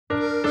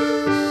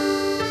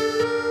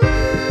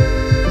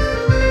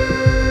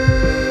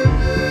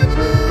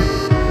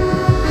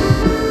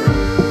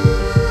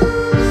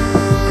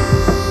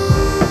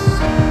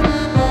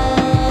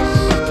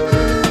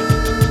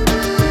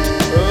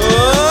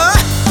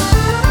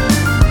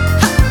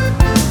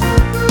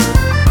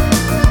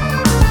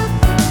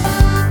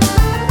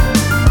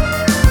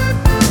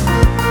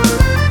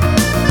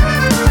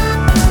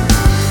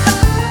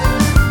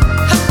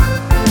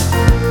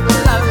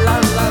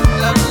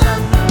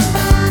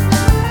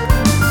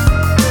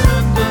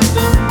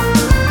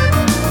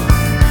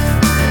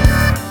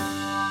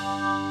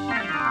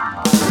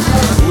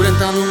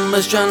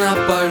մեզ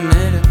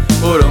ճանապարհները,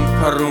 որոնք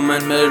փռում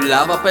են մեր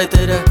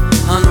լավապետերը,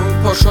 հանում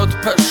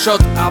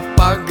փոշոտ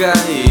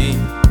ապագայի։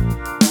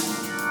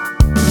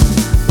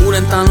 Ուր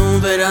են տանում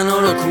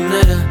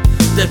վերանորոգումները,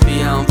 դեպի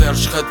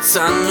անվերջ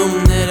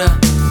խցանումները,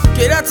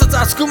 կերածը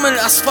ծածկում են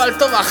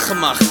ասֆալտով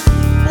ախմախ,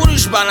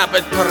 ուրիշ բան ա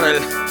պետք փռել,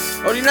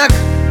 օրինակ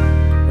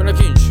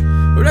ինչ,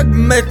 օրինակ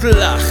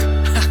մետլախ,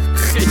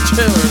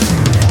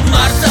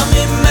 Մարդա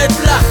մի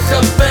մետլախ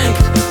կպենք,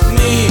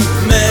 մի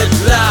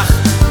մետլախ,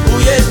 ու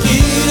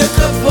երկիրը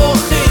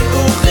կփոխի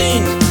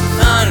ուղին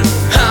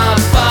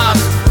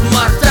անհապաղ,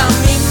 Մարդա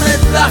մի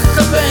մետլախ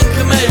կպենք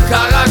մեր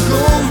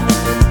քաղաքում,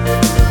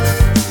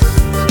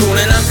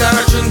 կունենանք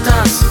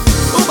առաջընթաց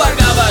ու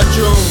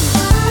բարգավաճում։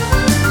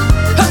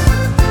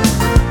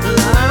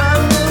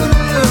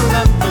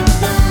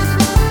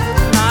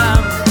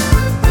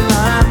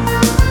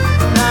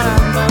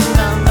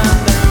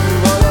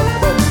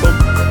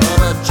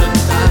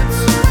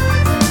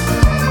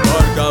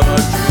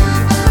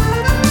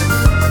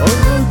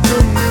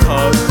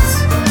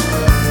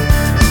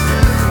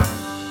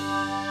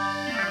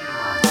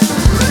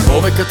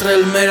 Ով է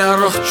կտրել մեր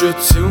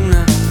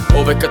առողջությունը,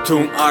 ով է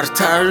կթում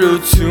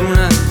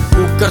արդարությունը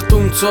ու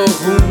կրտում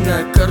ծողունը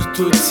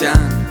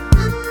կրթության։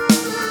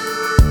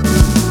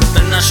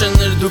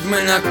 Տնաշեններ դուք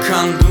մենակ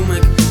քանդում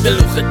եք,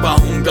 գլուխ եք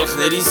պահում,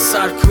 գլխների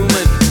սարքում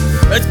եք,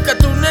 այդ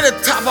կտուրները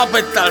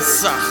թափապետ տալ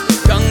սախ,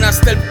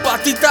 կանգնացնել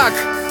պատի տակ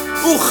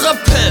ու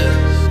խփել,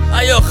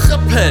 այո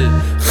խփել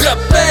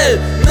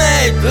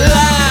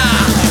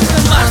մետլախ,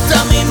 Մարդա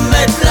մի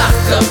մետլախ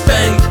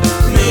կպենք,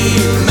 մի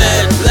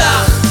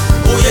մետլախ,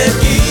 ու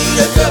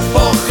երկիրը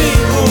կփոխի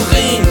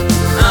ուղին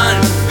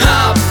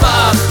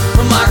անհապաղ,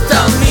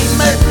 Մարդա մի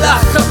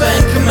մետլախ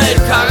կպենք մեր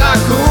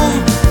քաղաքում,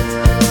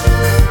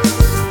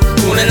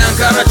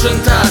 կունենանք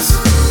առաջընթաց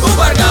ու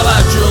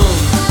բարգավաճում։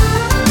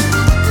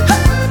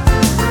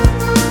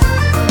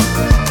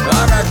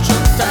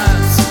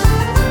 Առաջընթաց,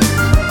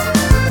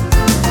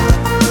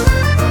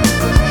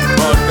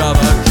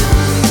 բարգավաճում,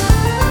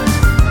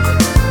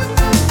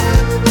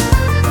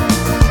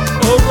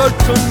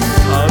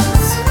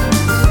 առաջընթաց։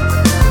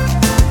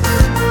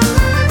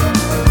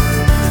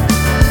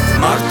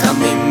 Մարդա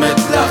մի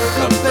մետլախ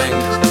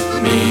կպենք,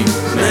 մի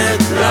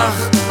մետլախ,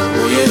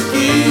 ու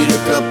երկիրը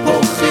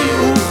կփոխի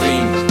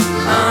ուղին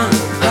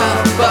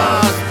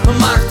անհապաղ,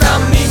 Մարդա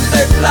մի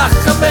մետլախ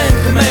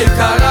կպենք մեր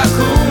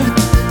քաղաքում,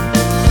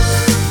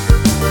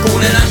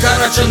 կունենանք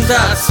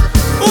առաջընթաց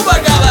ու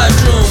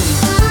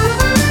բարգավաճում։